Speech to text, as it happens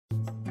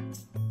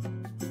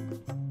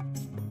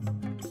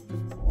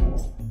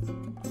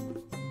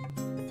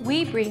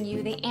we bring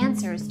you the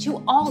answers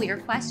to all your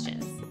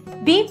questions.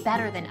 Be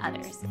better than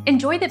others.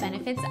 Enjoy the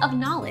benefits of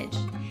knowledge.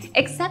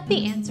 Accept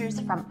the answers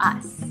from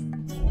us.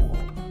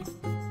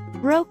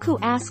 Roku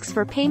asks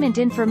for payment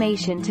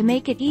information to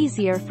make it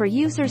easier for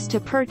users to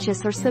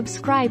purchase or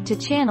subscribe to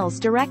channels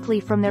directly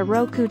from their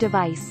Roku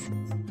device.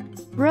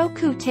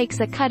 Roku takes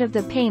a cut of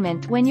the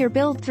payment when you're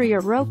billed through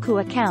your Roku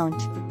account,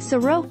 so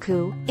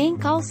Roku,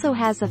 Inc. also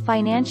has a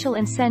financial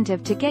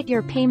incentive to get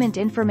your payment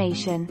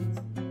information.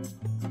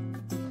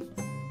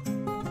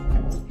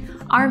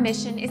 Our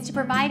mission is to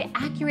provide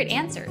accurate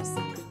answers.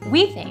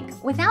 We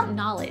think without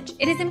knowledge,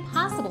 it is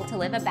impossible to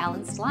live a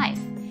balanced life.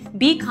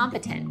 Be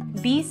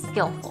competent, be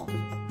skillful.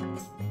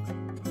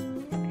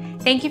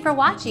 Thank you for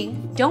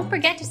watching. Don't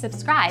forget to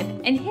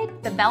subscribe and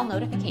hit the bell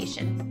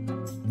notification.